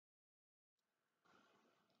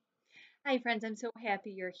Hi, friends. I'm so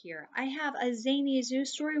happy you're here. I have a Zany Zoo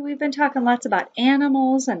story. We've been talking lots about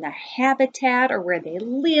animals and their habitat or where they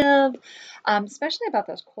live, especially about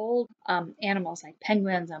those cold animals like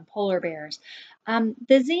penguins and polar bears.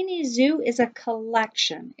 The Zany Zoo is a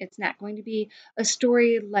collection. It's not going to be a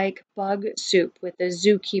story like Bug Soup with the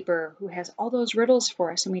zookeeper who has all those riddles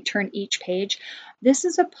for us and we turn each page. This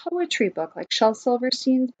is a poetry book like Shel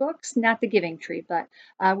Silverstein's books, not The Giving Tree, but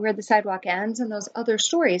Where the Sidewalk Ends and those other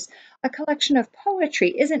stories. A collection of poetry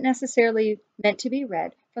isn't necessarily meant to be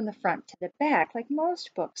read from the front to the back like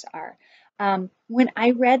most books are. When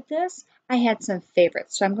I read this, I had some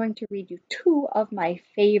favorites, so I'm going to read you two of my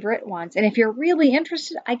favorite ones. And if you're really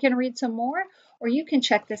interested, I can read some more, or you can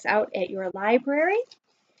check this out at your library.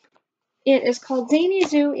 It is called Zany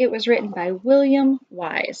Zoo. It was written by William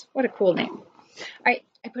Wise. What a cool name. All right,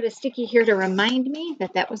 I put a sticky here to remind me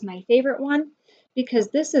that that was my favorite one because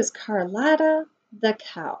this is Carlotta the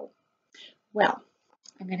cow. Well,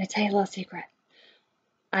 I'm going to tell you a little secret.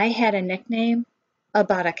 I had a nickname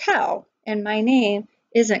about a cow, and my name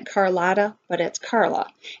isn't Carlotta, but it's Carla.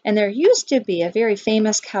 And there used to be a very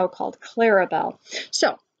famous cow called Clarabelle.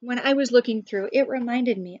 So when I was looking through, it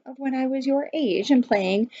reminded me of when I was your age and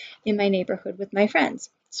playing in my neighborhood with my friends.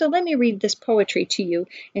 So let me read this poetry to you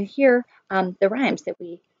and hear the rhymes that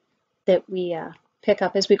we pick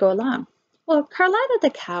up as we go along. Well, Carlotta the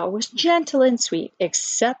cow was gentle and sweet,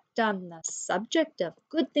 except on the subject of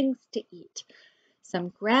good things to eat. Some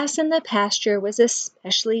grass in the pasture was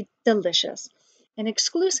especially delicious, and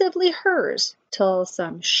exclusively hers, till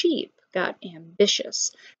some sheep got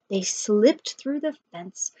ambitious. They slipped through the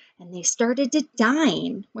fence, and they started to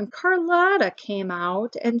dine, when Carlotta came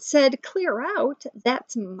out and said, "Clear out,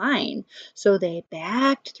 that's mine." So they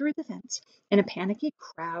backed through the fence in a panicky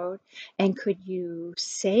crowd, and could you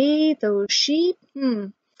say those sheep?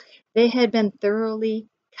 They had been thoroughly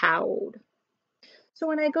cowed. So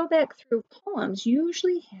when I go back through poems,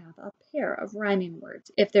 usually have a pair of rhyming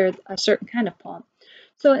words if they're a certain kind of poem.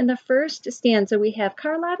 So in the first stanza, we have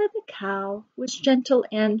Carlotta the cow was gentle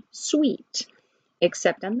and sweet,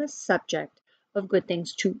 except on the subject of good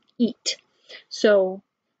things to eat. So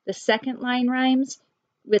the second line rhymes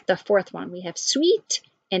with the fourth one. We have sweet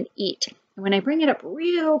and eat. And when I bring it up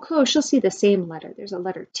real close, you'll see the same letter. There's a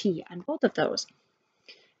letter T on both of those.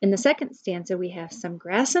 In the second stanza, we have some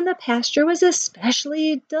grass in the pasture was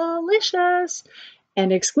especially delicious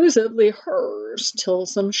and exclusively hers till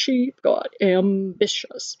some sheep got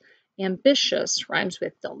ambitious. Ambitious rhymes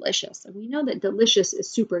with delicious. And we know that delicious is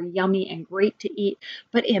super yummy and great to eat,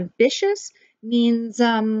 but ambitious means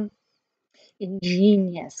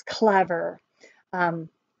ingenious, clever.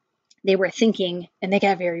 They were thinking and they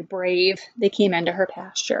got very brave. They came into her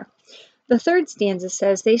pasture. The third stanza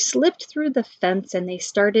says, they slipped through the fence and they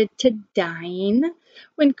started to dine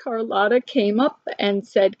when Carlotta came up and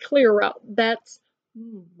said, "Clear out, that's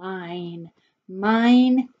mine."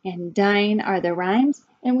 Mine and dine are the rhymes.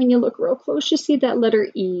 And when you look real close, you see that letter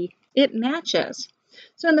E. It matches.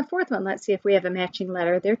 So in the fourth one, let's see if we have a matching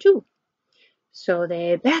letter there too. So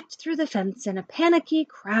they backed through the fence in a panicky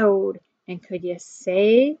crowd. And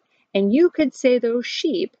you could say those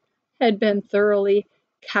sheep had been thoroughly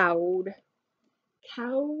cowed.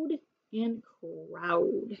 Cowed and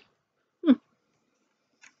crowd.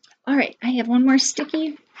 All right, I have one more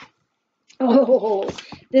sticky. Oh,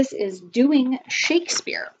 this is doing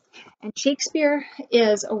Shakespeare. And Shakespeare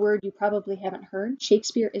is a word you probably haven't heard.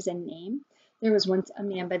 Shakespeare is a name. There was once a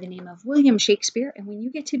man by the name of William Shakespeare, and when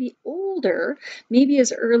you get to be older, maybe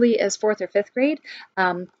as early as 4th or 5th grade,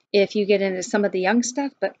 if you get into some of the young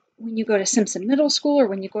stuff, but when you go to Simpson Middle School or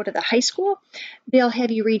when you go to the high school, they'll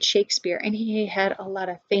have you read Shakespeare, and he had a lot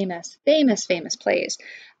of famous plays.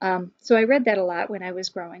 So I read that a lot when I was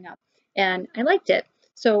growing up, and I liked it.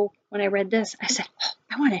 So when I read this, I said, oh,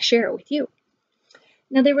 I want to share it with you.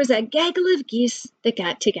 Now there was a gaggle of geese that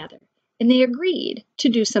got together, and they agreed to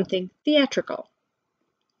do something theatrical.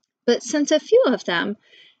 But since few of them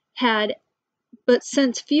had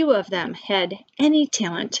any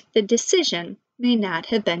talent, the decision may not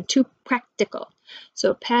have been too practical.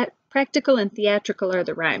 So practical and theatrical are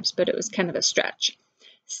the rhymes, but it was kind of a stretch.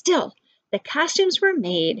 Still, the costumes were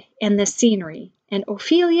made and the scenery, and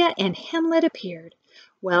Ophelia and Hamlet appeared,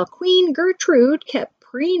 while Queen Gertrude kept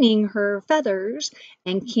preening her feathers,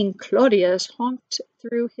 and King Claudius honked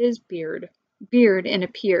through his beard and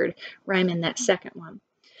appeared, rhyming that second one.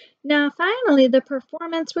 Now finally the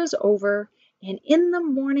performance was over, and in the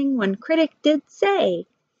morning one critic did say,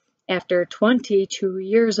 after 22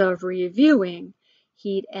 years of reviewing,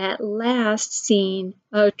 he'd at last seen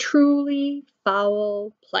a truly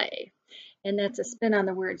foul play. And that's a spin on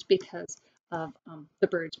the words because of the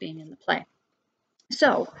birds being in the play.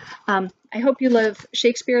 So I hope you love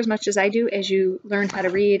Shakespeare as much as I do as you learn how to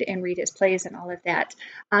read and read his plays and all of that,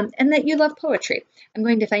 and that you love poetry. I'm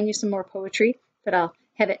going to find you some more poetry, but I'll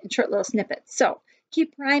have it in short little snippets. So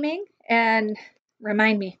keep rhyming and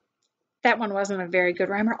remind me. That one wasn't a very good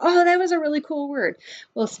rhymer. Oh, that was a really cool word.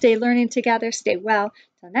 We'll stay learning together. Stay well.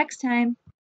 Till next time.